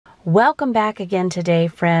Welcome back again today,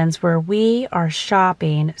 friends, where we are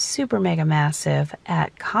shopping super mega massive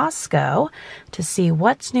at Costco to see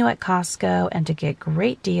what's new at Costco and to get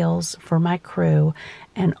great deals for my crew.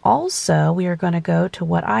 And also, we are going to go to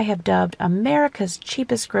what I have dubbed America's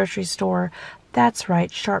cheapest grocery store. That's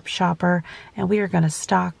right, Sharp Shopper, and we are going to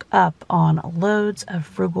stock up on loads of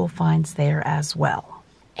frugal finds there as well.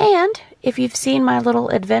 And if you've seen my little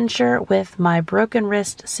adventure with my broken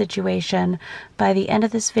wrist situation, by the end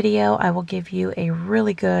of this video, I will give you a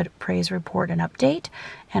really good praise report and update,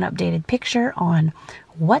 an updated picture on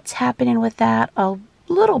what's happening with that a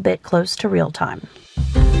little bit close to real time.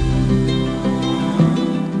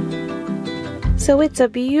 So it's a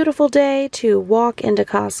beautiful day to walk into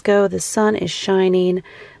Costco. The sun is shining.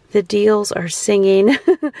 The deals are singing.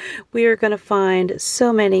 We are going to find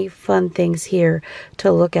so many fun things here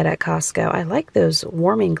to look at Costco. I like those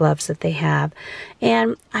warming gloves that they have.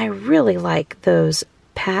 And I really like those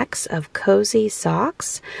packs of cozy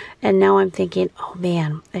socks. And now I'm thinking, oh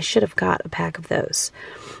man, I should have got a pack of those.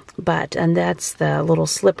 And that's the little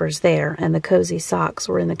slippers there, and the cozy socks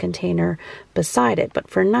were in the container beside it. But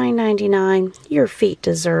for $9.99, your feet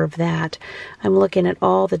deserve that. I'm looking at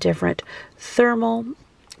all the different thermal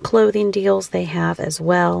clothing deals they have as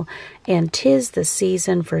well, and 'tis the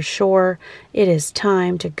season for sure. It is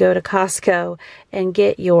time to go to Costco and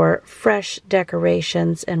get your fresh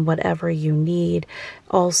decorations and whatever you need.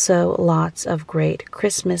 Also, lots of great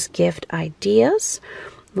Christmas gift ideas,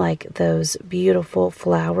 like those beautiful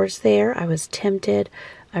flowers there. I was tempted,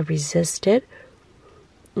 I resisted.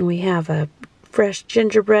 We have a fresh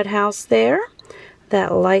gingerbread house there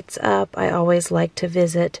that lights up. I always like to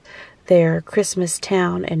visit their Christmas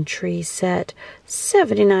town and tree set.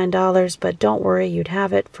 $79, but don't worry, you'd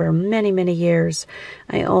have it for many, many years.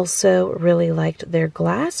 I also really liked their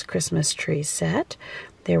glass Christmas tree set.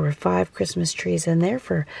 There were 5 Christmas trees in there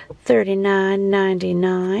for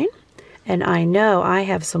 $39.99. And I know I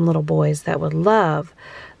have some little boys that would love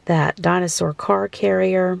that dinosaur car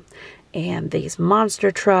carrier and these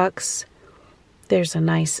monster trucks. There's a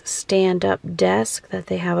nice stand-up desk that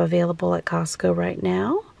they have available at Costco right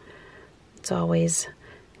now. It's always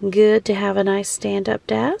good to have a nice stand-up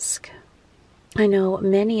desk. I know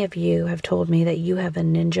many of you have told me that you have a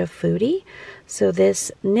Ninja Foodie. So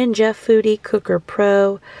this Ninja Foodie Cooker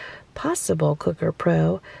Pro, Possible Cooker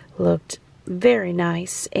Pro, looked very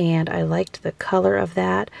nice, and I liked the color of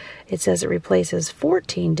that. It says it replaces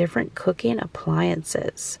 14 different cooking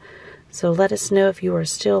appliances. So let us know if you are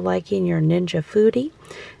still liking your Ninja Foodie.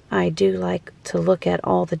 I do like to look at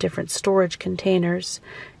all the different storage containers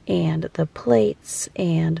and the plates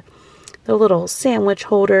and the little sandwich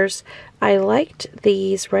holders. I liked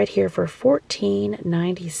these right here for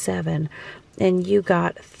 $14.97, and you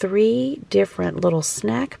got 3 different little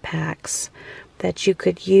snack packs that you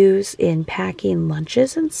could use in packing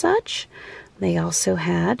lunches and such. They also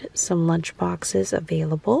had some lunch boxes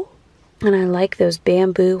available. And I like those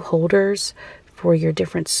bamboo holders for your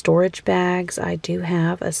different storage bags. I do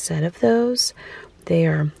have a set of those. They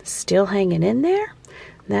are still hanging in there.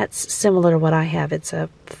 That's similar to what I have. It's a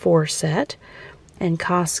 4 set. And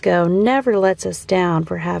Costco never lets us down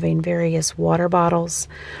for having various water bottles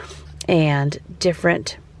and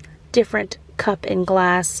different cup and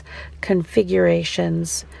glass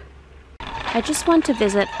configurations. I just want to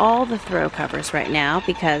visit all the throw covers right now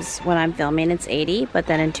because when I'm filming it's 80, but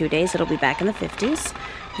then in 2 days it'll be back in the 50s.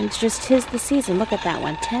 And it's just 'tis the season. Look at that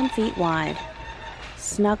one, 10 feet wide.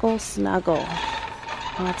 Snuggle, snuggle.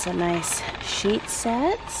 Lots of nice sheet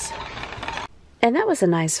sets. And that was a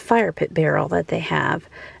nice fire pit barrel that they have.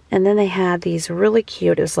 And then they had these really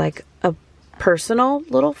cute, it was like a personal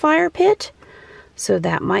little fire pit. So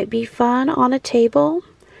that might be fun on a table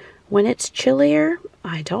when it's chillier.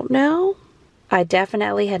 I don't know. I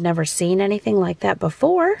definitely had never seen anything like that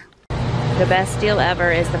before. The best deal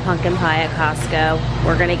ever is the pumpkin pie at Costco.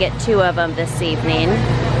 We're gonna get 2 of them this evening.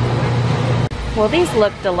 Well, these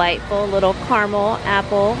look delightful. Little caramel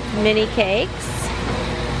apple mini cakes.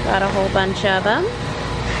 Got a whole bunch of them.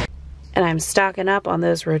 And I'm stocking up on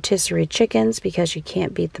those rotisserie chickens because you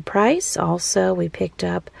can't beat the price. Also, we picked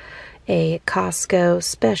up a Costco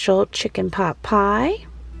special chicken pot pie.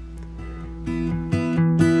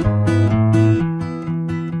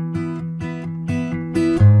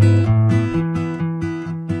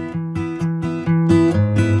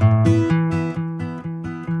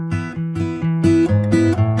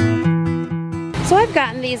 So I've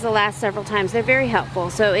gotten these the last several times. They're very helpful.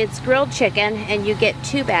 So it's grilled chicken and you get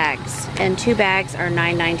 2 bags, and 2 bags are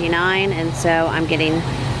 $9.99, and so I'm getting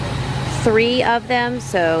 3 of them,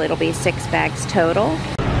 so it'll be 6 bags total.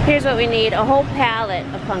 Here's what we need, a whole pallet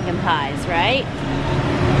of pumpkin pies, right?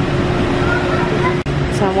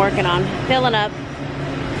 So I'm working on filling up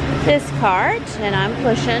this cart, and I'm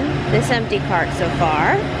pushing this empty cart so far.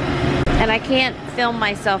 And I can't film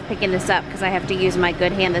myself picking this up because I have to use my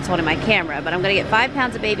good hand that's holding my camera. But I'm gonna get 5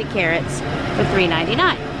 pounds of baby carrots for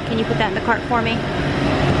 $3.99. Can you put that in the cart for me?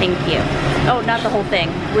 Thank you. Oh, not the whole thing.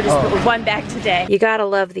 We're just one bag today. You gotta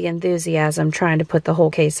love the enthusiasm trying to put the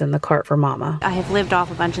whole case in the cart for Mama. I have lived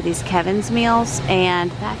off a bunch of these Kevin's meals,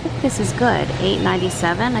 and I think this is good.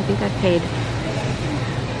 $8.97. I think I've paid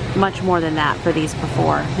much more than that for these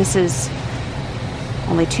before. This is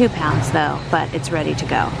only 2 pounds though, but it's ready to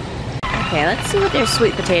go. Okay, let's see what their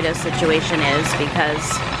sweet potato situation is,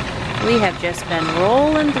 because we have just been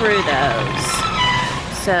rolling through those.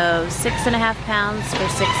 So 6.5 pounds for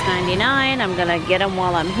 $6.99. I'm gonna get them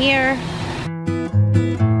while I'm here.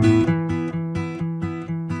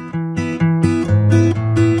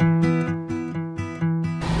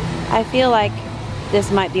 I feel like this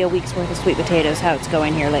might be a week's worth of sweet potatoes, how it's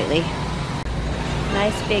going here lately.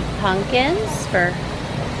 Nice big pumpkins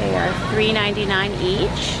they are $3.99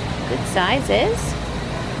 each. Good sizes.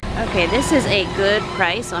 Okay, this is a good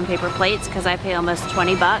price on paper plates because I pay almost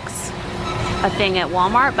 20 bucks a thing at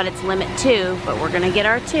Walmart, but it's limit 2, but we're gonna get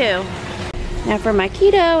our 2. Now for my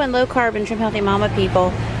keto and low carb and trim healthy mama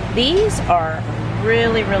people, these are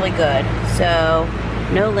really, really good. So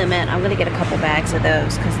no limit. I'm gonna get a couple bags of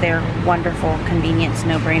those because they're wonderful convenience,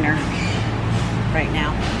 no-brainer right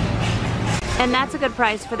now. And that's a good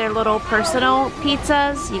price for their little personal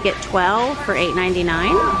pizzas. You get 12 for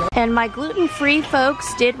 $8.99. And my gluten-free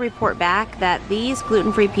folks did report back that these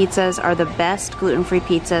gluten-free pizzas are the best gluten-free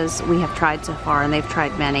pizzas we have tried so far, and they've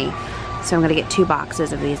tried many. So I'm gonna get 2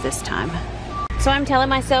 boxes of these this time. So I'm telling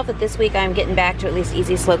myself that this week I'm getting back to at least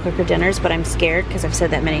easy slow cooker dinners, but I'm scared because I've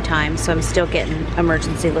said that many times, so I'm still getting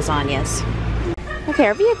emergency lasagnas. Okay,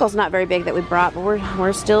 our vehicle's not very big that we brought, but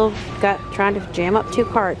we're still trying to jam up 2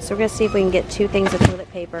 carts. So we're gonna see if we can get 2 things of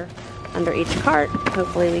toilet paper under each cart.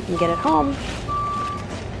 Hopefully we can get it home.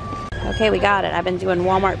 Okay, we got it. I've been doing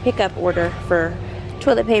Walmart pickup order for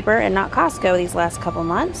toilet paper and not Costco these last couple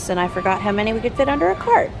months, and I forgot how many we could fit under a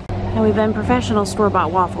cart. And we've been professional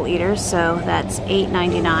store-bought waffle eaters, so that's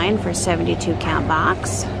 $8.99 for a 72 count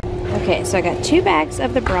box. Okay, so I got 2 bags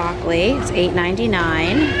of the broccoli. It's $8.99.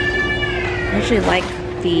 I actually like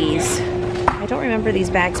these. I don't remember these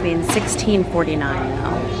bags being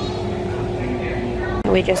 $16.49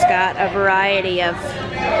 though. We just got a variety of,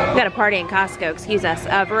 we got a party in Costco, excuse us,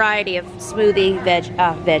 a variety of smoothie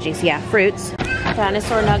veggies, yeah, fruits.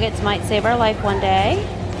 Dinosaur nuggets might save our life one day.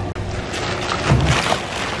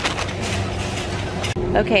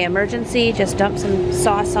 Okay, emergency, just dump some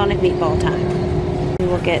sauce on it, meatball time. We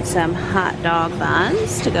will get some hot dog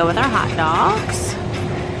buns to go with our hot dogs.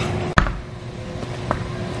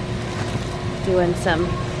 Doing some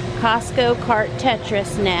Costco cart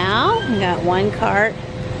Tetris now. We got 1 cart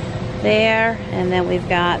there, and then we've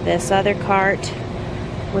got this other cart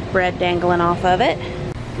with bread dangling off of it.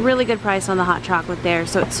 Really good price on the hot chocolate there.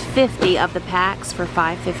 So it's 50 of the packs for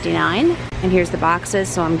 $5.59. And here's the boxes,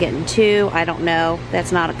 so I'm getting 2. I don't know.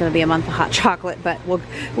 That's not going to be a month of hot chocolate, but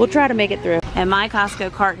we'll try to make it through. And my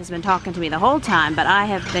Costco cart has been talking to me the whole time, but I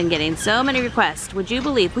have been getting so many requests. Would you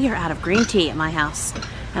believe we are out of green tea at my house?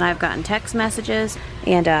 And I've gotten text messages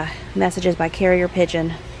and messages by carrier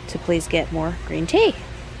pigeon to please get more green tea.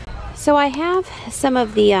 So I have some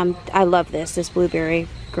of the, I love this blueberry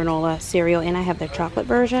granola cereal, and I have their chocolate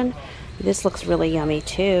version. This looks really yummy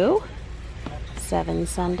too. 7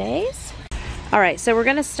 sundaes. All right, so we're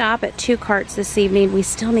gonna stop at 2 carts this evening. We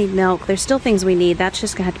still need milk. There's still things we need. That's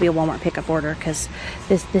just gonna have to be a Walmart pickup order because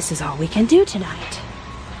this is all we can do tonight.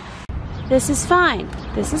 This is fine.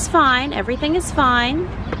 This is fine. Everything is fine.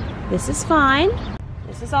 This is fine.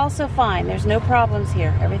 This is also fine. There's no problems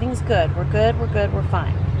here. Everything's good. We're good. We're good. We're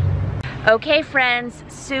fine. Okay, friends.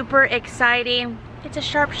 Super exciting. It's a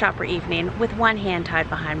Sharp Shopper evening with one hand tied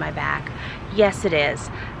behind my back. Yes, it is.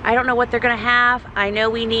 I don't know what they're gonna have. I know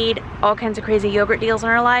we need all kinds of crazy yogurt deals in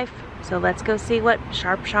our life. So let's go see what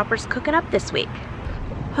Sharp Shopper's cooking up this week.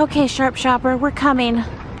 Okay, Sharp Shopper, we're coming.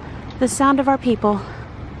 The sound of our people.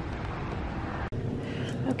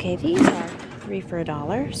 Okay, these are 3 for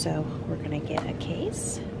 $1, so we're gonna get a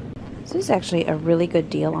case. So this is actually a really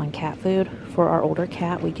good deal on cat food. For our older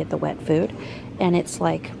cat, we get the wet food, and it's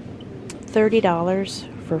like $30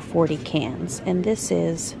 for 40 cans, and this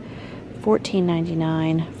is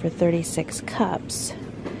 $14.99 for 36 cups.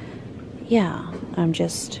 Yeah, I'm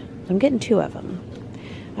getting 2 of them.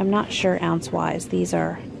 I'm not sure ounce-wise. These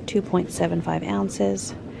are 2.75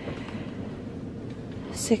 ounces.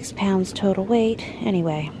 6 pounds total weight.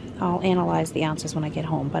 Anyway, I'll analyze the ounces when I get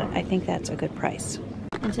home, but I think that's a good price.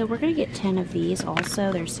 And so we're going to get 10 of these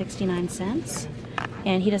also. They're 69 cents.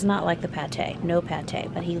 And he does not like the pate, no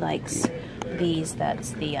pate, but he likes these.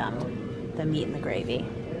 That's the meat and the gravy.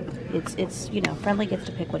 It's you know, Friendly gets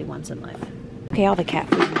to pick what he wants in life. Okay, all the cat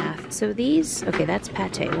food math. So these, okay, that's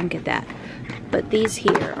pate, won't get that. But these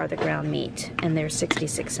here are the ground meat, and they're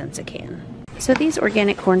 66 cents a can. So these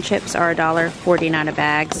organic corn chips are $1.49 a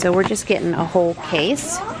bag, so we're just getting a whole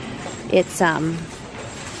case. It's,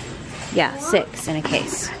 yeah, 6 in a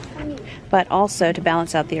case. But also, to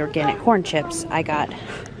balance out the organic corn chips, I got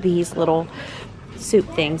these little soup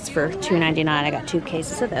things for $2.99. I got 2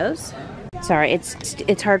 cases of those. Sorry,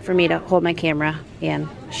 it's hard for me to hold my camera and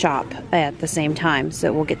shop at the same time,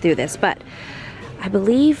 so we'll get through this. But I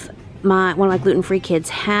believe one of my gluten-free kids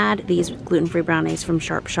had these gluten-free brownies from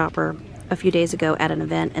Sharp Shopper a few days ago at an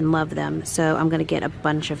event and loved them. So I'm going to get a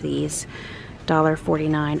bunch of these.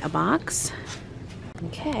 $1.49 a box.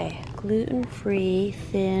 Okay, gluten-free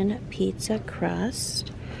thin pizza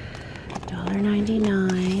crust.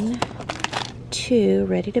 $1.99. 2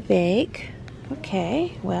 ready to bake.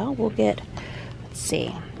 Okay, well, we'll get, let's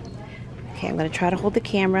see. Okay, I'm going to try to hold the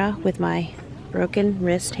camera with my broken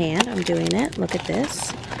wrist hand. I'm doing it. Look at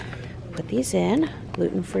this. Put these in.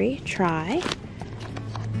 Gluten-free. Try.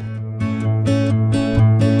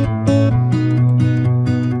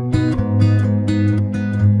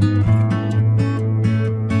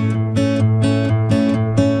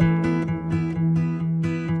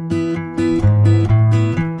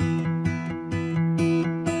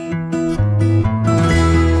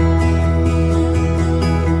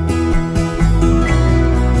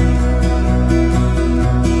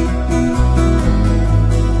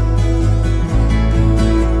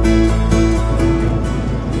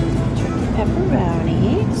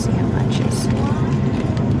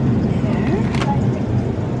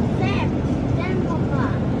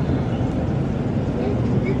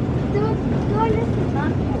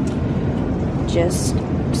 Just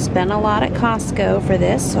spent a lot at Costco for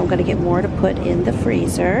this, so I'm going to get more to put in the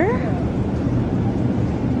freezer.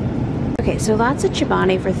 Okay, so lots of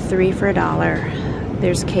Chobani for 3 for $1.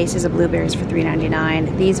 There's cases of blueberries for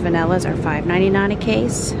 $3.99. These vanillas are $5.99 a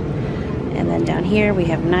case. And then down here we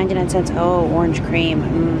have 99 cents. Oh, orange cream.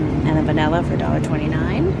 And the vanilla for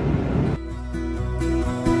 $1.29.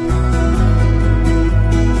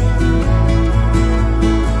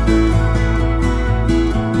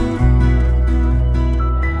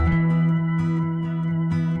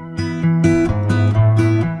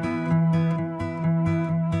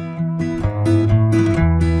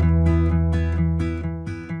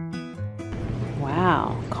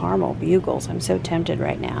 Caramel bugles. I'm so tempted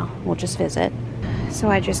right now. We'll just visit. So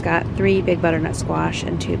I just got 3 big butternut squash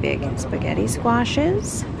and 2 big spaghetti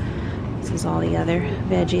squashes. This is all the other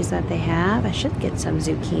veggies that they have. I should get some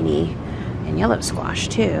zucchini and yellow squash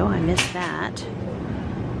too. I missed that.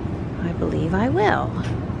 I believe I will.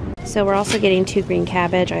 So we're also getting 2 green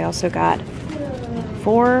cabbage. I also got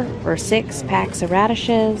 4 or 6 packs of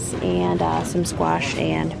radishes and some squash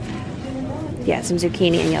and yeah, some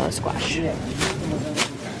zucchini and yellow squash.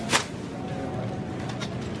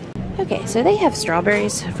 Okay, so they have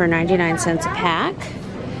strawberries for 99 cents a pack,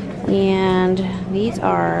 and these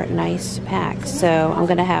are nice packs. So I'm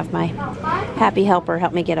gonna have my happy helper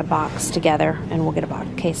help me get a box together, and we'll get a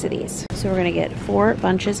case of these. So we're gonna get 4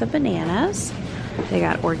 bunches of bananas. They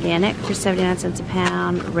got organic for 79 cents a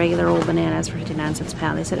pound, regular old bananas for 59 cents a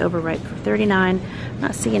pound. They said overripe for 39. I'm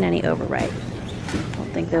not seeing any overripe. I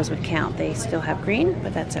don't think those would count. They still have green,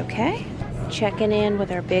 but that's okay. Checking in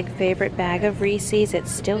with our big favorite bag of Reese's.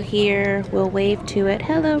 It's still here. We'll wave to it.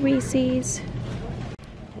 Hello, Reese's.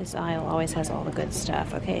 This aisle always has all the good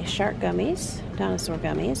stuff. Okay, shark gummies, dinosaur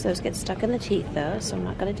gummies. Those get stuck in the teeth though, so I'm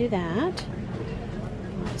not going to do that.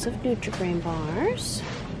 Lots of Nutri-Grain bars.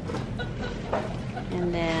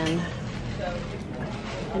 And then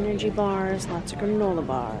energy bars, lots of granola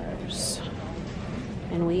bars.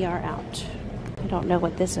 And we are out. I don't know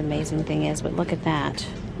what this amazing thing is, but look at that.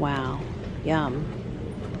 Wow. Yum.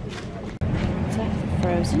 Is that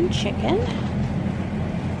frozen chicken?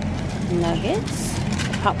 Nuggets.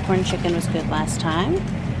 The popcorn chicken was good last time.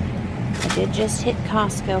 I did just hit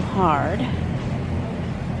Costco hard,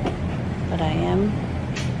 but I am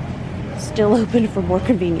still open for more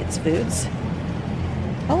convenience foods.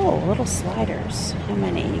 Oh, little sliders. How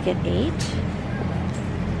many? You get 8?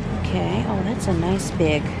 Okay. Oh, that's a nice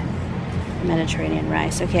big Mediterranean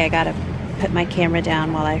rice. Okay, I gotta put my camera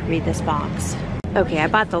down while I read this box. Okay, I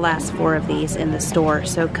bought the last 4 of these in the store,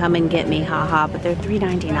 so come and get me, haha, but they're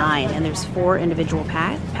 $3.99 and there's 4 individual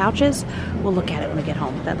pouches. We'll look at it when we get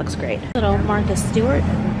home. That looks great. Little Martha Stewart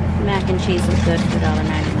mac and cheese is good for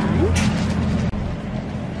 $1.99.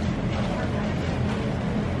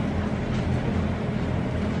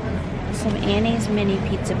 some Annie's mini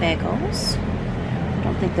pizza bagels. I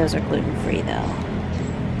don't think those are gluten-free though.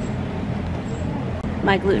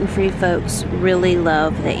 My gluten-free folks really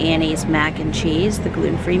love the Annie's mac and cheese, the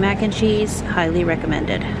gluten-free mac and cheese. Highly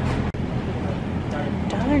recommended.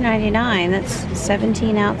 $1.99, that's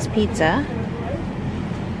 17-ounce pizza.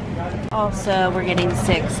 Also, we're getting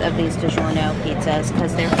 6 of these DiGiorno pizzas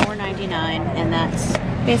because they're $4.99, and that's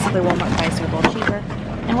basically Walmart price, or a little cheaper.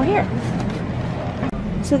 And we're here.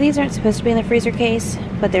 So these aren't supposed to be in the freezer case,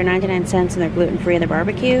 but they're 99 cents and they're gluten-free and they're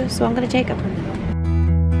barbecue, so I'm going to take them.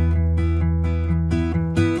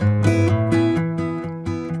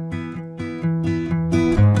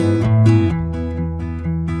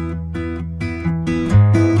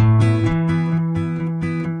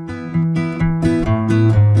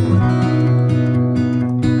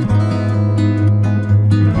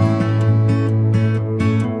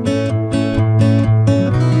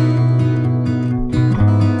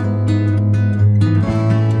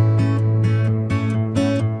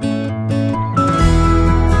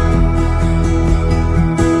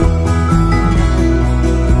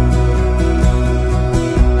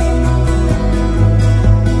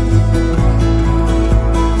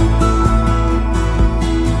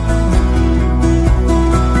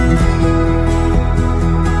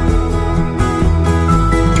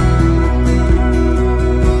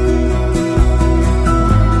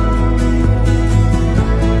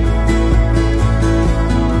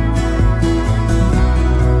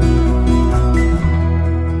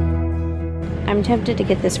 I'm tempted to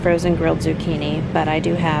get this frozen grilled zucchini, but I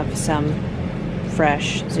do have some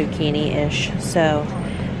fresh zucchini-ish, so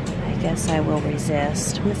I guess I will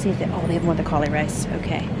resist. Let's see if they have more of the cauli rice.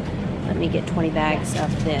 Okay, let me get 20 bags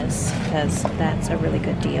of this because that's a really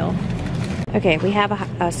good deal. Okay, we have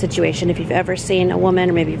a situation. If you've ever seen a woman,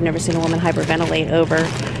 or maybe you've never seen a woman hyperventilate over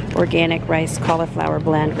organic rice cauliflower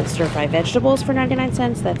blend with stir-fried vegetables for 99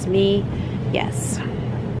 cents, that's me. Yes.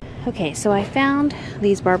 Okay, so I found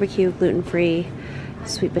these barbecue gluten-free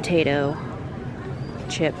sweet potato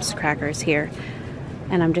chips, crackers here.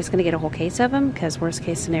 And I'm just going to get a whole case of them because worst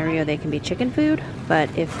case scenario, they can be chicken food.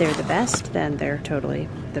 But if they're the best, then they're totally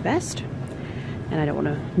the best. And I don't want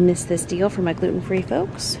to miss this deal for my gluten-free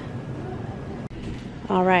folks.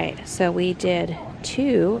 All right, so we did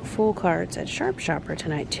 2 full carts at Sharp Shopper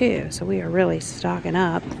tonight too. So we are really stocking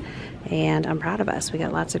up. And I'm proud of us. We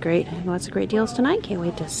got lots of great deals tonight. Can't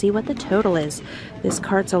wait to see what the total is. This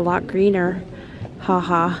cart's a lot greener,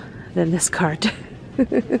 haha, than this cart.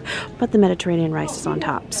 But the Mediterranean rice is on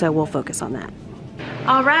top, so we'll focus on that.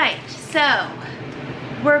 All right, so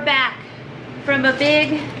we're back from a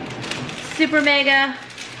big, super mega,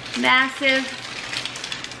 massive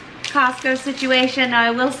Costco situation. Now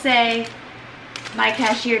I will say my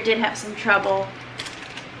cashier did have some trouble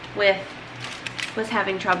with was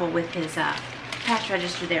having trouble with his cash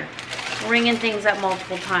register there, ringing things up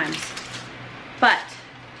multiple times. But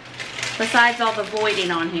besides all the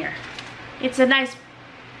voiding on here, it's a nice,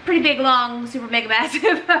 pretty big, long, super mega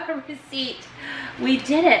massive receipt. We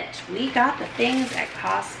did it. We got the things at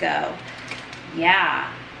Costco.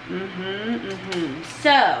 Yeah.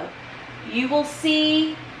 So you will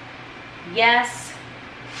see, yes,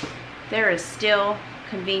 there is still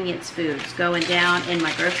convenience foods going down in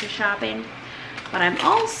my grocery shopping. But I'm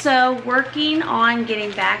also working on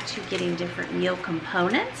getting back to getting different meal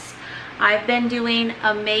components. I've been doing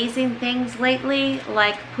amazing things lately,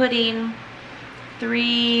 like putting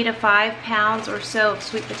 3 to 5 pounds or so of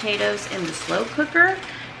sweet potatoes in the slow cooker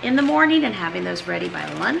in the morning and having those ready by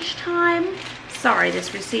lunchtime. Sorry,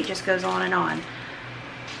 this receipt just goes on and on.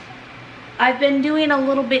 I've been doing a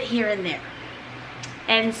little bit here and there.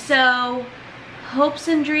 And so, hopes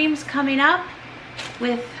and dreams coming up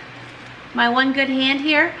with my one good hand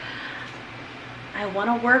here. I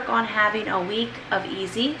want to work on having a week of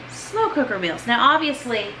easy slow cooker meals. Now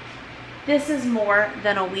obviously this is more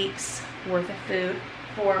than a week's worth of food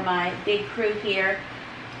for my big crew here,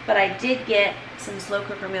 but I did get some slow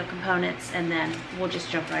cooker meal components, and then we'll just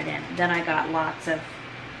jump right in. Then I got lots of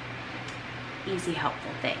easy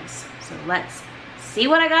helpful things. So let's see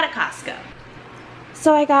what I got at Costco.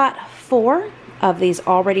 So I got 4 of these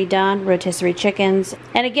already done rotisserie chickens.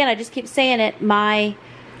 And again, I just keep saying it, my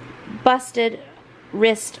busted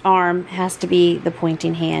wrist arm has to be the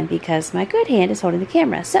pointing hand because my good hand is holding the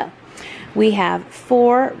camera. So we have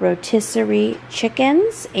 4 rotisserie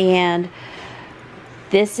chickens, and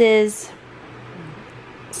this is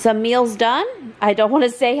some meals done. I don't want to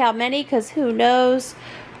say how many because who knows.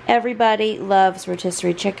 Everybody loves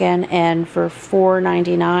rotisserie chicken, and for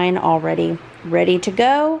 $4.99 already ready to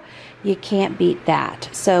go, you can't beat that.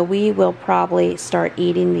 So we will probably start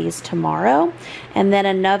eating these tomorrow, and then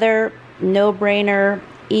another no-brainer,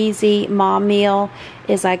 easy mom meal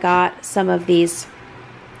is I got some of these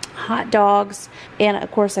hot dogs, and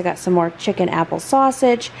of course I got some more chicken apple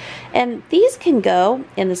sausage, and these can go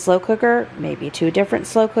in the slow cooker, maybe 2 different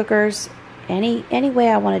slow cookers, any way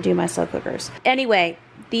I want to do my slow cookers. Anyway,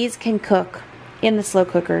 these can cook in the slow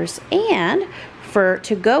cookers, and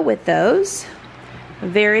to go with those,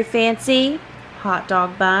 very fancy hot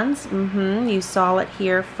dog buns. You saw it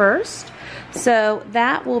here first. So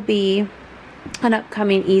that will be an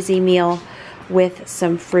upcoming easy meal with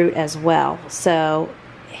some fruit as well. So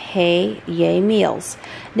hey, yay meals.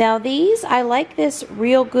 Now these, I like this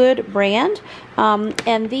Real Good brand,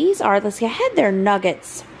 and these are, let's see, I had their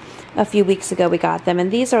nuggets a few weeks ago, we got them,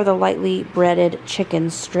 and these are the lightly breaded chicken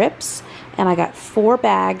strips, and I got 4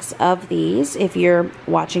 bags of these. If you're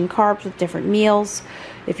watching carbs with different meals,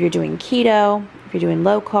 if you're doing keto, if you're doing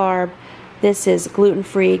low carb, this is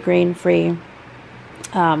gluten-free, grain-free.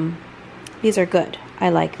 These are good. I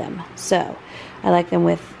like them. So I like them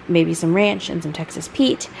with maybe some ranch and some Texas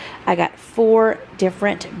Pete. I got 4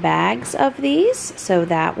 different bags of these, so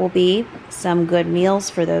that will be some good meals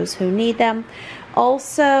for those who need them.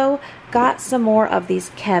 Also got some more of these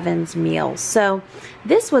Kevin's meals. So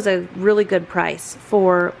this was a really good price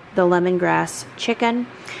for the lemongrass chicken,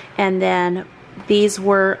 and then these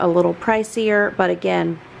were a little pricier, but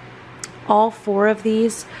again, all 4 of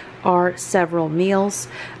these are several meals.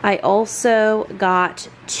 I also got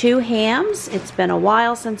 2 hams. It's been a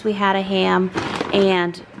while since we had a ham,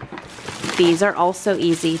 and these are also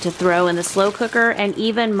easy to throw in the slow cooker, and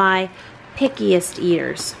even my pickiest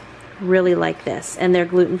eaters really like this, and they're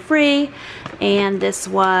gluten-free, and this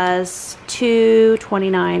was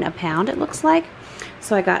 $2.29 a pound, it looks like.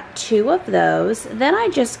 So I got 2 of those. Then I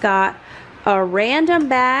just got a random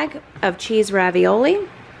bag of cheese ravioli.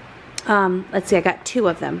 Let's see, I got 2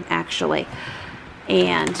 of them actually,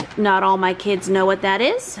 and not all my kids know what that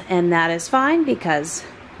is, and that is fine because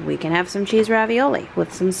we can have some cheese ravioli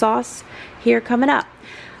with some sauce here coming up.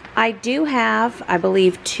 I do have, I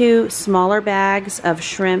believe, 2 smaller bags of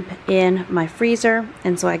shrimp in my freezer,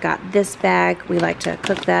 and so I got this bag. We like to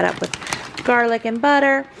cook that up with garlic and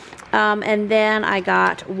butter, and then I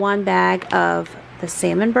got 1 bag of the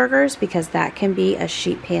salmon burgers because that can be a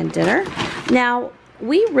sheet pan dinner. Now,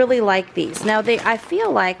 we really like these. Now, I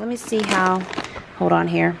feel like, let me see how, hold on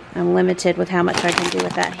here. I'm limited with how much I can do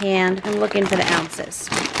with that hand. I'm looking for the ounces.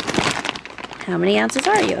 How many ounces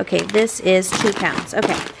are you? Okay, this is 2 pounds.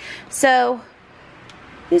 Okay, so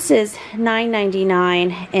this is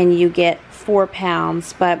 $9.99 and you get 4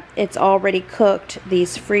 pounds, but it's already cooked.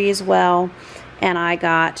 These freeze well, and I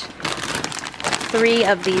got 3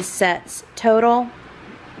 of these sets total.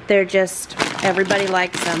 They're just, everybody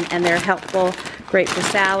likes them, and they're helpful. Great for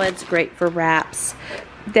salads, great for wraps.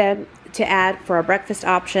 Then to add for our breakfast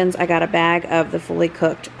options, I got a bag of the fully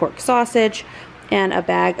cooked pork sausage and a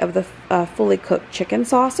bag of the fully cooked chicken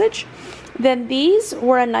sausage. Then these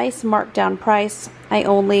were a nice markdown price. I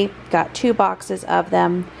only got 2 boxes of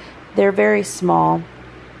them. They're very small,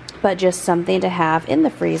 but just something to have in the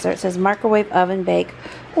freezer. It says microwave, oven bake,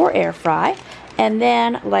 or air fry. And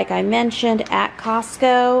then, like I mentioned, at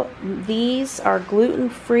Costco, these are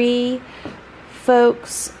gluten-free,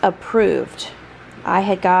 folks approved. I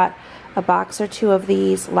had got a box or 2 of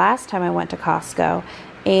these last time I went to Costco,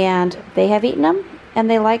 and they have eaten them and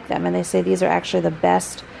they like them, and they say these are actually the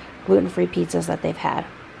best gluten-free pizzas that they've had.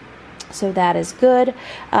 So that is good.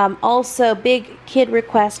 Also, big kid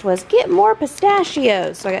request was get more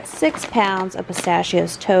pistachios. So I got 6 pounds of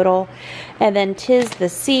pistachios total. And then 'tis the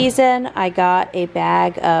season, I got a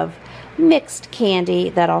bag of mixed candy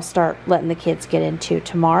that I'll start letting the kids get into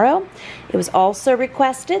tomorrow. It was also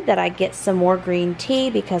requested that I get some more green tea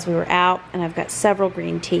because we were out, and I've got several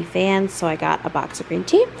green tea fans, so I got a box of green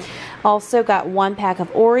tea. Also got 1 pack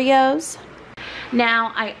of Oreos.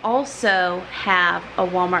 Now, I also have a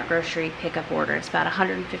Walmart grocery pickup order. It's about a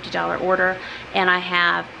 $150 order, and I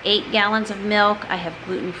have 8 gallons of milk. I have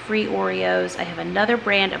gluten-free Oreos. I have another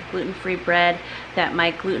brand of gluten-free bread that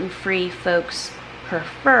my gluten-free folks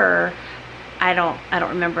prefer. I don't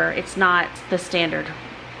remember. It's not the standard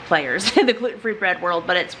players in the gluten-free bread world,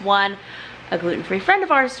 but it's one a gluten-free friend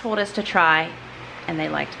of ours told us to try, and they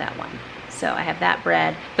liked that one. So I have that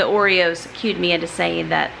bread. The Oreos cued me into saying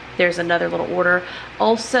that there's another little order.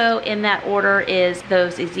 Also in that order is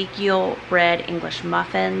those Ezekiel bread English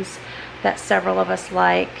muffins that several of us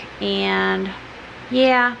like. And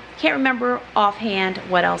yeah, can't remember offhand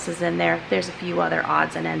what else is in there. There's a few other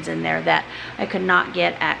odds and ends in there that I could not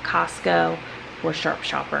get at Costco or Sharp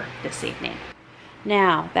Shopper this evening.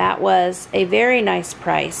 Now, that was a very nice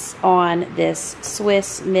price on this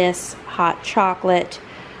Swiss Miss hot chocolate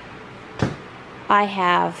I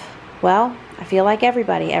have, well, I feel like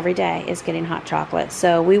everybody every day is getting hot chocolate.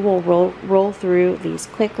 So we will roll through these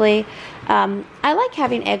quickly. I like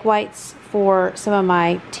having egg whites for some of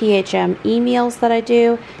my THM meals that I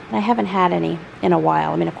do. And I haven't had any in a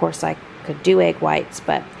while. I mean, of course, I could do egg whites,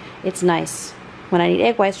 but it's nice. When I need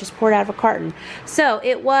egg whites, just pour it out of a carton. So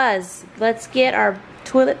it was, let's get our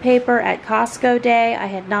toilet paper at Costco day. I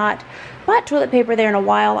had not bought toilet paper there in a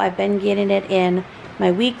while. I've been getting it in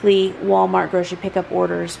my weekly Walmart grocery pickup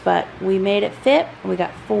orders, but we made it fit. We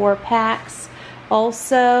got 4 packs.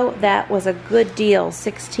 Also, that was a good deal,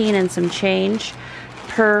 16 and some change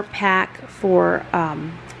per pack for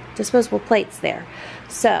disposable plates there.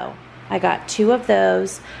 So I got 2 of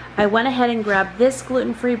those. I went ahead and grabbed this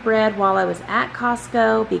gluten-free bread while I was at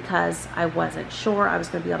Costco because I wasn't sure I was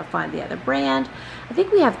going to be able to find the other brand. I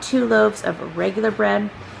think we have 2 loaves of regular bread,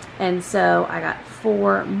 and so I got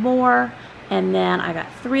 4 more, and then I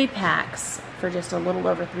got 3 packs for just a little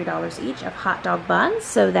over $3 each of hot dog buns,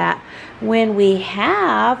 so that when we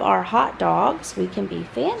have our hot dogs, we can be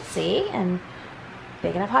fancy and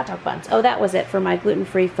big enough hot dog buns. Oh, that was it for my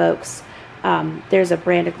gluten-free folks. There's a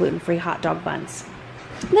brand of gluten-free hot dog buns.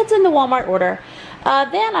 That's in the Walmart order.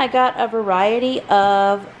 Then I got a variety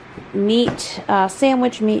of meat,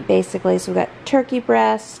 sandwich meat basically. So we got turkey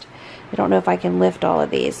breast. I don't know if I can lift all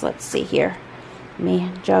of these. Let's see here. Let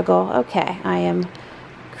me juggle. Okay, I am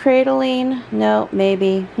cradling. No,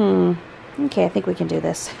 maybe. Okay, I think we can do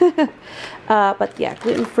this. But yeah,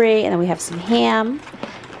 gluten-free. And then we have some ham.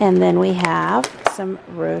 And then we have some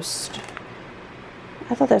roast.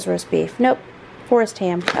 I thought that was roast beef. Nope. Forest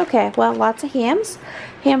ham. Okay, well, lots of hams,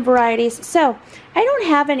 ham varieties. So I don't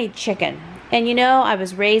have any chicken, and you know, I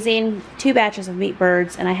was raising 2 batches of meat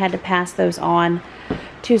birds, and I had to pass those on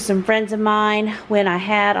to some friends of mine when I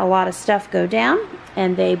had a lot of stuff go down,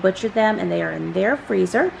 and they butchered them, and they are in their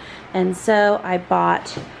freezer. And so I bought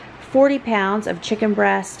 40 pounds of chicken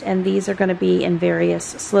breast, and these are going to be in various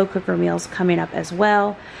slow cooker meals coming up as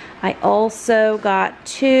well. I also got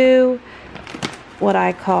 2 what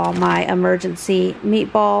I call my emergency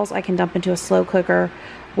meatballs. I can dump into a slow cooker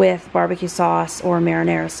with barbecue sauce or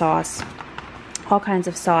marinara sauce, all kinds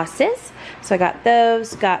of sauces. So I got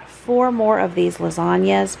those, got 4 more of these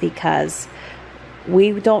lasagnas because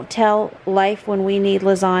we don't tell life when we need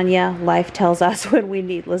lasagna. Life tells us when we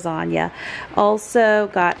need lasagna.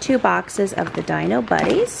 Also got 2 boxes of the Dino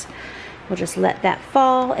Buddies. We'll just let that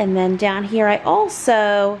fall. And then down here I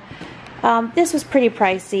also, this was pretty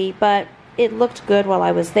pricey, but it looked good while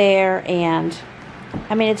I was there, and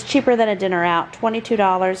I mean, it's cheaper than a dinner out.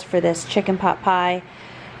 $22 for this chicken pot pie.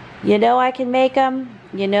 You know I can make them.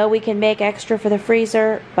 You know we can make extra for the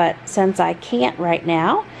freezer, but since I can't right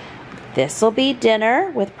now, this will be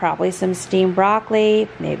dinner with probably some steamed broccoli,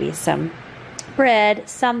 maybe some bread,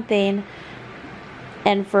 something.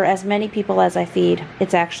 And for as many people as I feed,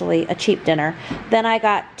 it's actually a cheap dinner. Then I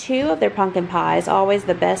got 2 of their pumpkin pies, always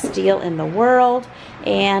the best deal in the world.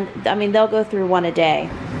 And I mean, they'll go through 1 a day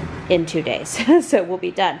in 2 days. So we'll be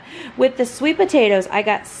done. With the sweet potatoes, I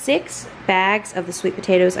got 6 bags of the sweet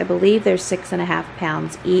potatoes. I believe they're 6.5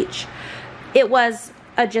 pounds each. It was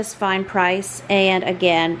a just fine price. And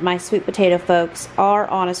again, my sweet potato folks are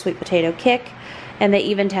on a sweet potato kick. And they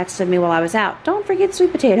even texted me while I was out, don't forget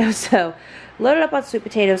sweet potatoes. So loaded up on sweet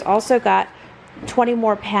potatoes. Also got 20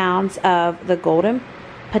 more pounds of the golden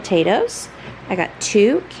potatoes. I got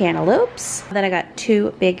 2 cantaloupes. Then I got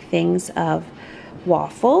 2 big things of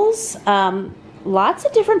waffles. Lots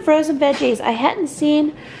of different frozen veggies. I hadn't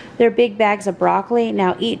seen their big bags of broccoli.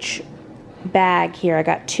 Now each bag here, I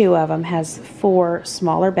got 2 of them, has 4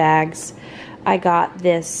 smaller bags. I got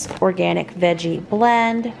this organic veggie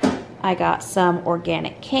blend. I got some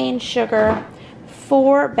organic cane sugar.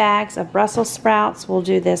 4 bags of Brussels sprouts. We'll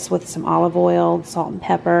do this with some olive oil, salt and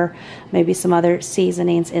pepper, maybe some other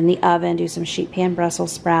seasonings in the oven, do some sheet pan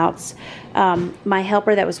Brussels sprouts. My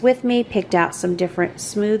helper that was with me picked out some different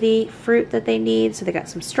smoothie fruit that they need. So they got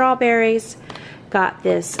some strawberries, got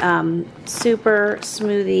this super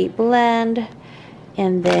smoothie blend,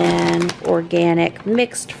 and then organic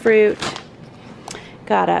mixed fruit.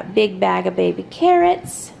 Got a big bag of baby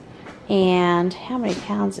carrots. And how many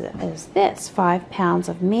pounds is this? 5 pounds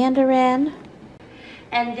of mandarin.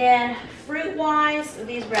 And then fruit-wise,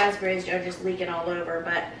 these raspberries are just leaking all over,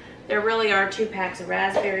 but there really are 2 packs of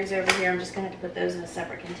raspberries over here. I'm just going to have to put those in a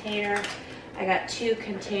separate container. I got 2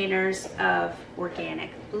 containers of organic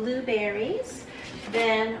blueberries.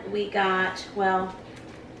 Then we got, well,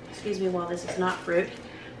 excuse me while this is not fruit,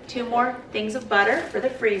 2 more things of butter for the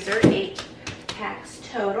freezer, 8 packs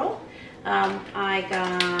total. I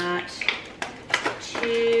got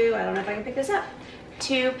 2, I don't know if I can pick this up, 2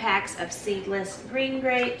 2 packs of seedless green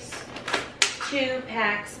grapes, 2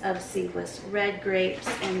 packs of seedless red grapes,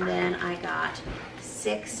 and then I got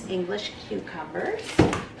 6 English cucumbers.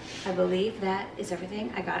 I believe that is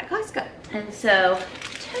everything I got at Costco. And so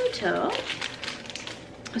total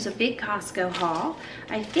was a big Costco haul.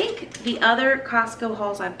 I think the other Costco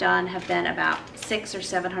hauls I've done have been about $600 or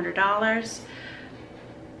 $700.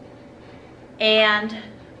 And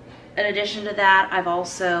in addition to that, I've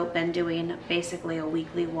also been doing basically a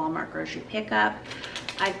weekly Walmart grocery pickup.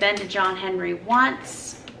 I've been to John Henry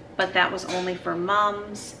once, but that was only for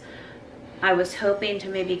mums. I was hoping to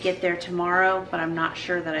maybe get there tomorrow, but I'm not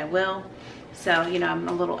sure that I will. So, you know, I'm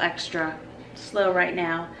a little extra slow right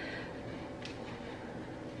now.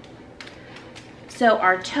 So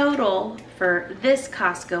our total for this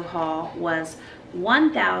Costco haul was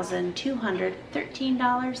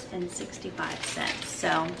 $1,213.65.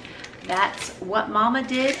 So that's what Mama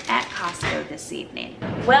did at Costco this evening.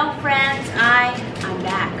 Well, friends, I'm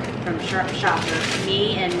back from Sharp Shopper.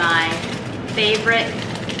 Me and my favorite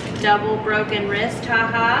double broken wrist,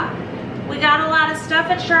 haha. We got a lot of stuff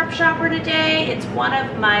at Sharp Shopper today. It's one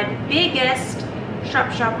of my biggest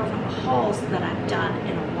Sharp Shopper hauls that I've done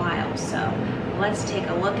in a while. So let's take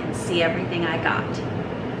a look and see everything I got.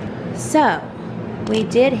 So we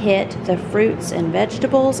did hit the fruits and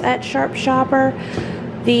vegetables at Sharp Shopper.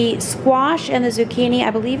 The squash and the zucchini,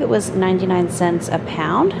 I believe it was 99 cents a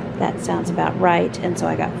pound. That sounds about right. And so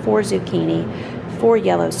I got 4 zucchini, 4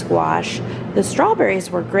 yellow squash. The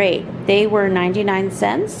strawberries were great. They were 99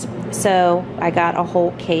 cents. So I got a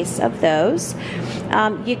whole case of those.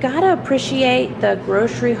 You gotta appreciate the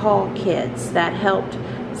grocery haul kids that helped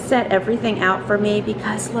set everything out for me,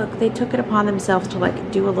 because look, they took it upon themselves to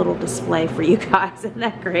like do a little display for you guys. Isn't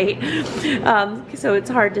that great? So it's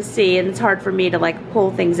hard to see, and it's hard for me to like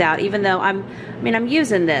pull things out, even though I'm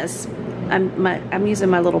using this. I'm using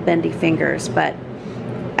my little bendy fingers, but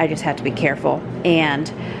I just have to be careful.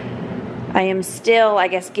 And I am still, I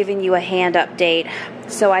guess, giving you a hand update.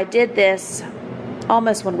 So I did this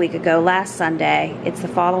almost 1 week ago, last Sunday. It's the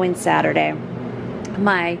following Saturday.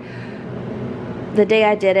 The day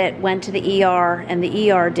I did it, went to the ER, and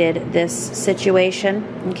the ER did this situation.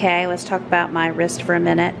 Okay, let's talk about my wrist for a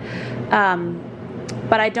minute.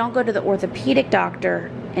 But I don't go to the orthopedic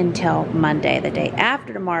doctor until Monday, the day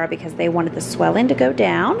after tomorrow, because they wanted the swelling to go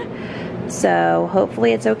down. So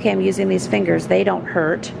hopefully it's okay. I'm using these fingers. They don't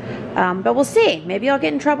hurt. But we'll see. Maybe I'll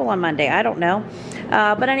get in trouble on Monday. I don't know.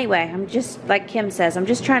 But anyway, I'm just, like Kim says, I'm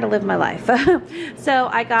just trying to live my life. So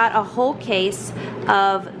I got a whole case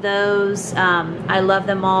of those. I love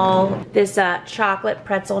them all. This chocolate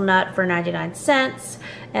pretzel nut for 99 cents.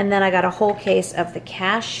 And then I got a whole case of the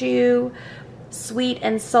cashew sweet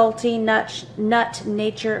and salty nut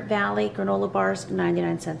Nature Valley granola bars,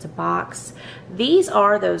 99 cents a box. These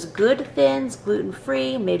are those good thins,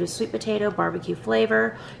 gluten-free, made with sweet potato, barbecue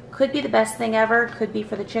flavor. Could be the best thing ever, could be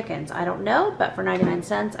for the chickens. I don't know, but for 99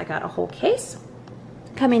 cents, I got a whole case.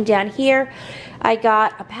 Coming down here, I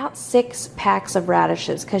got about 6 packs of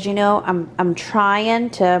radishes, because you know, I'm trying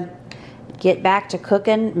to get back to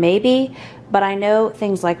cooking, maybe, but I know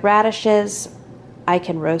things like radishes, I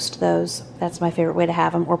can roast those. That's my favorite way to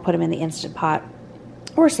have them, or put them in the Instant Pot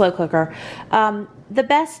or slow cooker. The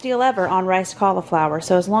best deal ever on riced cauliflower.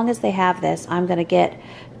 So as long as they have this, I'm going to get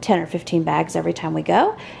 10 or 15 bags every time we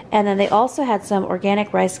go. And then they also had some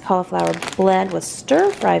organic riced cauliflower blend with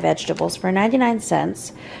stir-fry vegetables for 99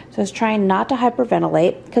 cents. So I was trying not to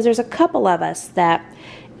hyperventilate, because there's a couple of us that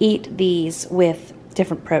eat these with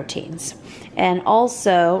different proteins. And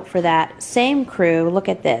also for that same crew, look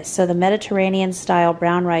at this. So the Mediterranean style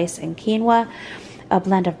brown rice and quinoa, a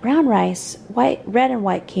blend of brown rice, red and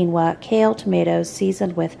white quinoa, kale, tomatoes,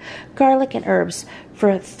 seasoned with garlic and herbs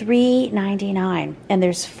for $3.99. And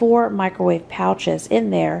there's 4 microwave pouches in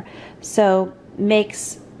there, so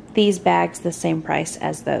makes these bags the same price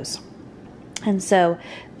as those. And so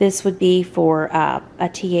this would be for a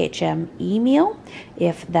THM meal,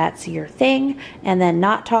 if that's your thing. And then,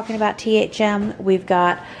 not talking about THM, we've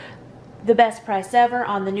got the best price ever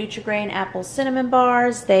on the Nutri-Grain apple cinnamon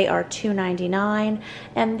bars. They are $2.99.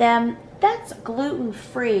 And then that's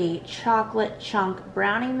gluten-free chocolate chunk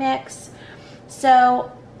brownie mix.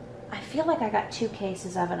 So I feel like I got 2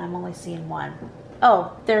 cases of it. I'm only seeing 1.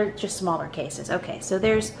 Oh, they're just smaller cases. Okay, so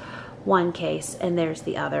there's 1 case and there's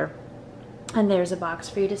the other. And there's a box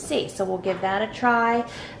for you to see. So we'll give that a try.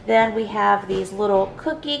 Then we have these little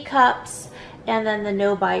cookie cups, and then the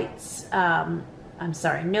No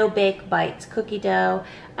Bake Bites cookie dough.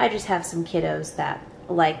 I just have some kiddos that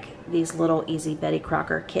like these little Easy Betty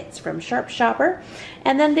Crocker kits from Sharp Shopper.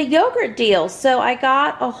 And then the yogurt deal. So I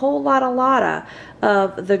got a whole lot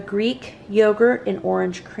of the Greek yogurt in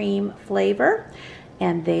orange cream flavor,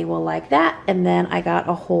 and they will like that. And then I got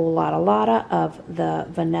a whole lot of the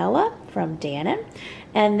vanilla from Dannon.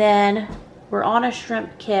 And then we're on a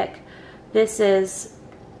shrimp kick. This is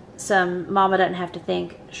some Mama Doesn't Have to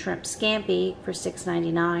Think shrimp scampi for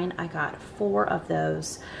 $6.99. I got 4 of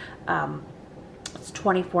those. It's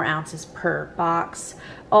 24 ounces per box.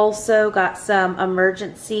 Also got some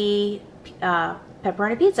emergency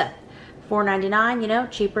pepperoni pizza. $4.99, you know,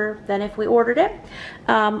 cheaper than if we ordered it.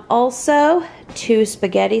 Also 2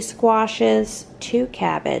 spaghetti squashes, 2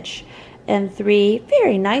 cabbage, and 3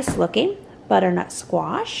 very nice looking butternut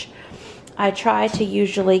squash. I try to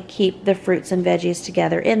usually keep the fruits and veggies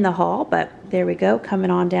together in the haul, but there we go, coming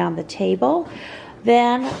on down the table.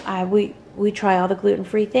 Then we try all the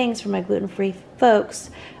gluten-free things for my gluten-free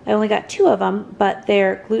folks. I only got 2 of them, but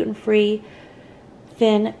they're gluten-free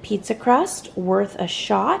thin pizza crust, worth a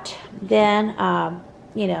shot. Then,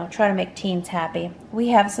 you know, try to make teens happy. We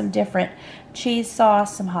have some different cheese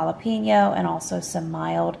sauce, some jalapeno, and also some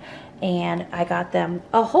mild. And I got them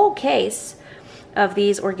a whole case of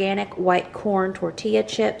these organic white corn tortilla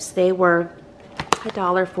chips. They were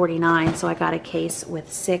 $1.49, so I got a case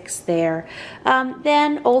with 6 there.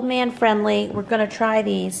 Then old man friendly, we're gonna try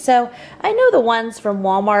these. So I know the ones from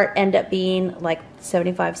Walmart end up being like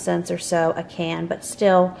 75 cents or so a can, but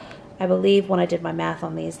still, I believe when I did my math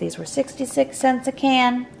on these were 66 cents a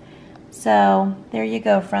can. So there you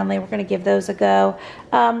go, friendly. We're gonna give those a go.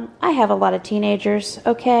 I have a lot of teenagers,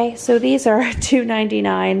 okay? So these are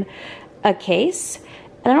 $2.99 a case,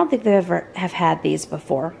 and I don't think they ever have had these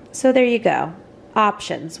before. So there you go.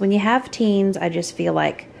 Options. When you have teens, I just feel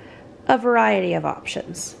like a variety of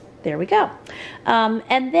options. There we go.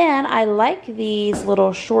 And then I like these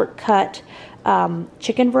little shortcut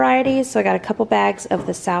chicken varieties. So I got a couple bags of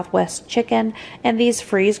the Southwest chicken, and these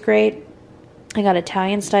freeze great. I got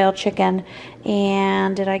Italian style chicken,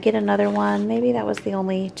 and did I get another one? Maybe that was the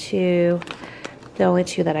only two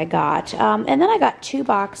that I got. And then I got 2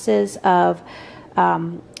 boxes of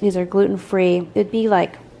these are gluten-free. It'd be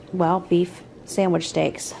like, well, beef sandwich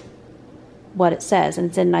steaks, what it says, and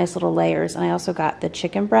it's in nice little layers. And I also got the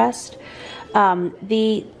chicken breast.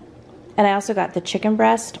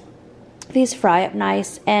 These fry up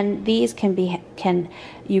nice, and these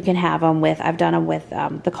you can have them with, I've done them with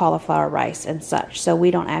the cauliflower rice and such. So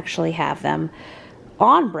we don't actually have them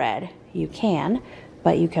on bread. You can,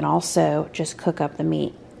 but you can also just cook up the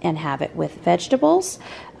meat and have it with vegetables.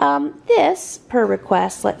 This, per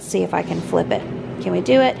request, let's see if I can flip it. Can we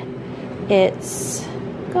do it? It's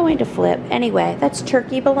going to flip. Anyway, that's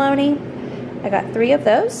turkey bologna. I got 3 of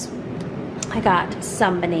those. I got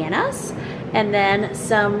some bananas, and then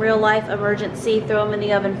some real life emergency throw them in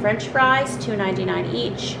the oven French fries, $2.99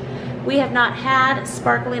 each. We have not had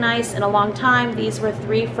sparkling ice in a long time. These were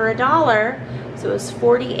 3 for $1, so it was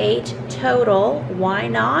 48 total. Why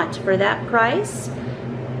not for that price?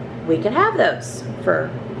 We could have those for,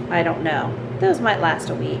 I don't know, those might last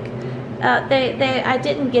a week. I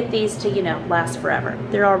didn't get these to, you know, last forever.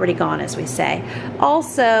 They're already gone, as we say.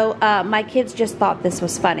 Also, my kids just thought this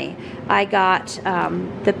was funny. I got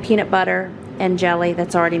the peanut butter and jelly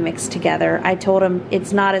that's already mixed together. I told them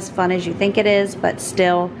it's not as fun as you think it is, but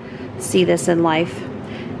still see this in life.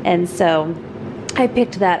 And so I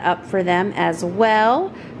picked that up for them as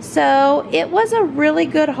well. So it was a really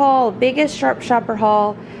good haul. Biggest Sharp Shopper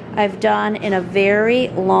haul I've done in a very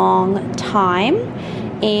long time.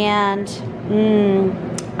 And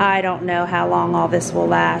I don't know how long all this will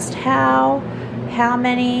last. How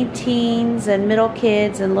many teens and middle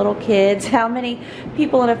kids and little kids, how many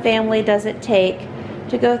people in a family does it take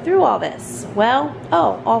to go through all this? Well,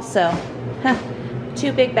 oh, also,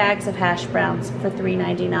 2 big bags of hash browns for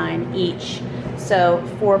 $3.99 each. So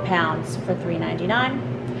 4 pounds for $3.99.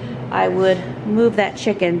 I would move that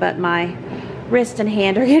chicken, but my wrist and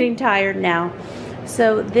hand are getting tired now.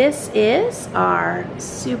 So this is our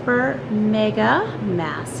super mega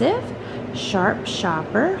massive Sharp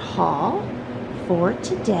Shopper haul for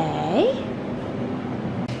today.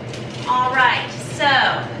 All right, so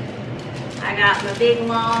I got my big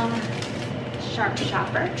long Sharp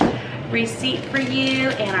Shopper receipt for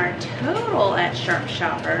you, and our total at Sharp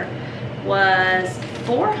Shopper was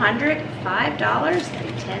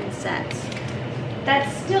 $405.10.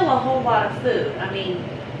 That's still a whole lot of food. I mean,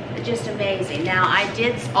 just amazing. Now, I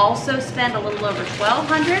did also spend a little over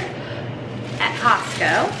 $1,200 at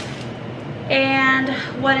Costco. And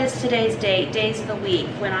what is today's date? Days of the week.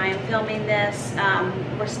 When I am filming this,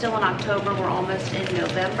 we're still in October. We're almost in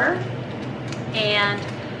November.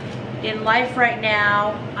 And in life right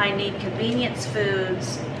now, I need convenience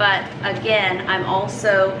foods, but again, I'm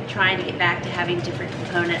also trying to get back to having different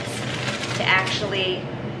components to actually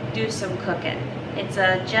do some cooking. It's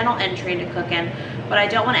a gentle entry into cooking, but I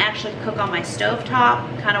don't want to actually cook on my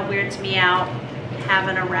stovetop. Kind of weirds me out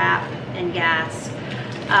having a wrap and a gas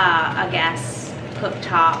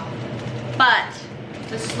cooktop. But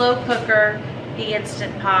the slow cooker, the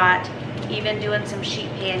Instant Pot, even doing some sheet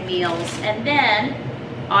pan meals, and then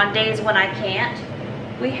on days when I can't,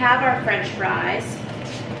 we have our French fries,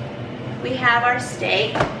 we have our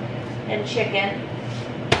steak and chicken,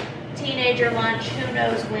 teenager lunch, who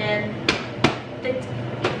knows when.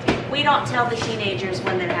 We don't tell the teenagers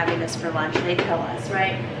when they're having this for lunch, they tell us,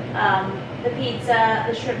 right? The pizza,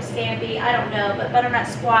 the shrimp scampi, I don't know, but butternut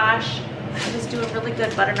squash. I was doing really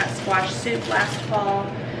good butternut squash soup last fall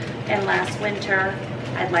and last winter.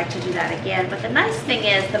 I'd like to do that again. But the nice thing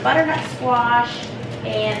is the butternut squash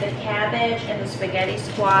and the cabbage and the spaghetti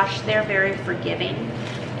squash, they're very forgiving.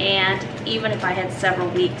 And even if I had several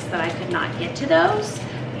weeks that I could not get to those,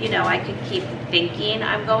 you know, I could keep thinking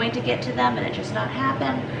I'm going to get to them and it just not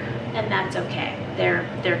happen. And that's okay.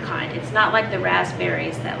 They're kind. It's not like the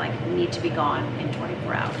raspberries that like need to be gone in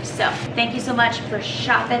 24 hours. So thank you so much for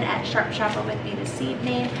shopping at Sharp Shopper with me this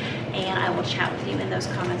evening, and I will chat with you in those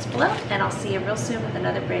comments below, and I'll see you real soon with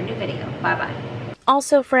another brand new video. Bye-bye.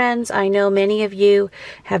 Also, friends, I know many of you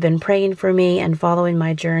have been praying for me and following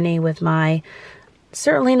my journey with my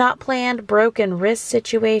certainly not planned broken wrist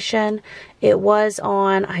situation. It was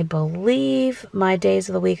on, I believe, my days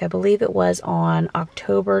of the week, I believe it was on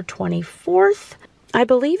October 24th. I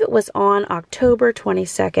believe it was on October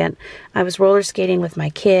 22nd. I was roller skating with my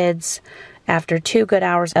kids after 2 good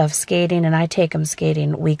hours of skating, and I take them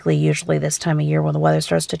skating weekly, usually this time of year when the weather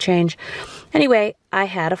starts to change. Anyway, I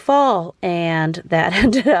had a fall, and that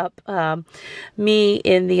ended up me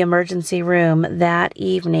in the emergency room that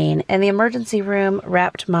evening. And the emergency room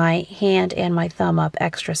wrapped my hand and my thumb up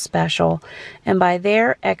extra special. And by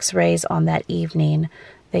their x-rays on that evening,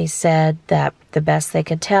 they said that the best they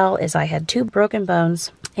could tell is I had 2 broken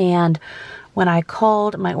bones. And when I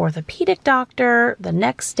called my orthopedic doctor the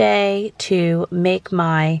next day to make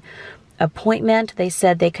my appointment, they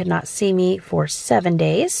said they could not see me for 7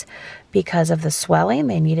 days because of the swelling.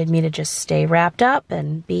 They needed me to just stay wrapped up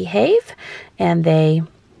and behave, and they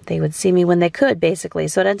would see me when they could, basically.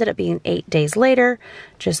 So it ended up being 8 days later,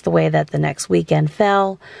 just the way that the next weekend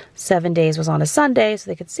fell. 7 days was on a Sunday, so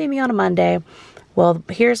they could see me on a Monday. Well,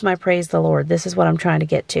 here's my praise the Lord. This is what I'm trying to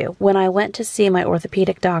get to. When I went to see my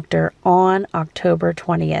orthopedic doctor on October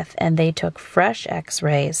 20th, and they took fresh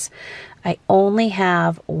x-rays, I only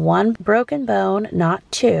have 1 broken bone, not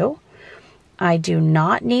 2. I do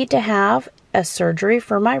not need to have a surgery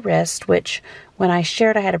for my wrist, which when I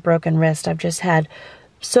shared I had a broken wrist, I've just had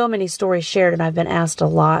so many stories shared, and I've been asked a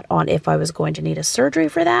lot on if I was going to need a surgery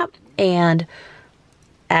for that. And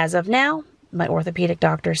as of now, my orthopedic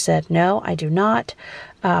doctor said, no, I do not.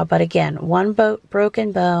 But again, 1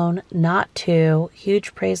 broken bone, not 2.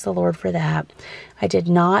 Huge praise the Lord for that. I did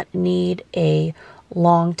not need a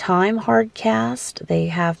long time hard cast. They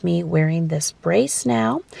have me wearing this brace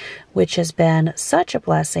now, which has been such a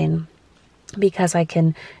blessing because I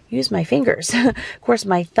can use my fingers. Of course,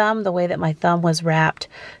 my thumb, the way that my thumb was wrapped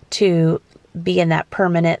to be in that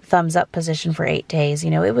permanent thumbs up position for 8 days.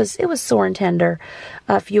 You know, it was sore and tender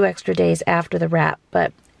a few extra days after the wrap,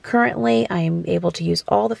 but currently I am able to use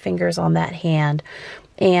all the fingers on that hand,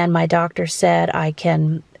 and my doctor said I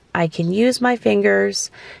can use my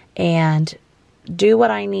fingers and do what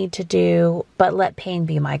I need to do, but let pain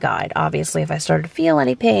be my guide. Obviously, if I started to feel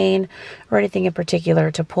any pain or anything in particular,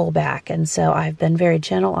 to pull back. And so I've been very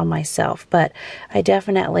gentle on myself, but I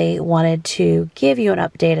definitely wanted to give you an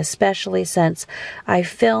update, especially since I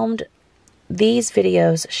filmed these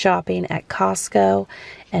videos shopping at Costco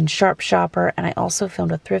and Sharp Shopper, and I also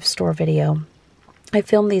filmed a thrift store video. I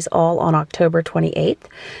filmed these all on October 28th,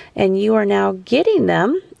 and you are now getting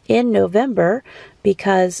them in November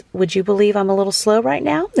because, would you believe I'm a little slow right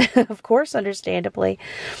now? Of course, understandably.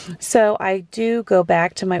 So I do go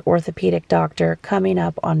back to my orthopedic doctor coming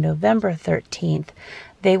up on November 13th.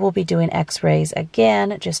 They will be doing x-rays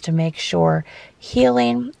again just to make sure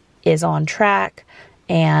healing is on track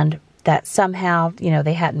and that somehow, you know,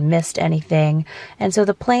 they hadn't missed anything. And so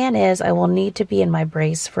the plan is I will need to be in my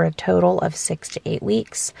brace for a total of 6 to 8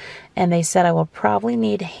 weeks. And they said I will probably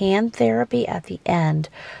need hand therapy at the end,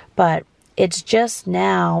 but it's just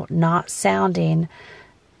now not sounding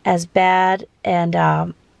as bad and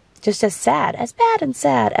just as bad and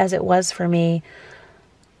sad as it was for me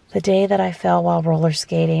the day that I fell while roller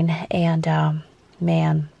skating. And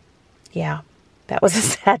man, yeah, that was a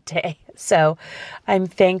sad day. So I'm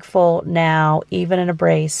thankful now, even in a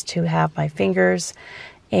brace, to have my fingers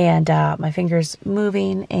and my fingers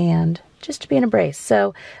moving and just to be in a brace.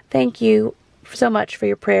 So thank you so much for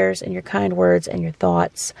your prayers and your kind words and your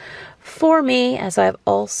thoughts for me, as I've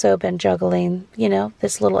also been juggling, you know,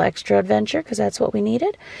 this little extra adventure, because that's what we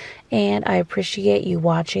needed. And I appreciate you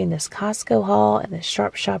watching this Costco haul and this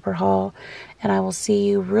Sharp Shopper haul. And I will see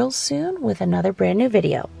you real soon with another brand new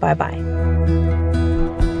video. Bye-bye.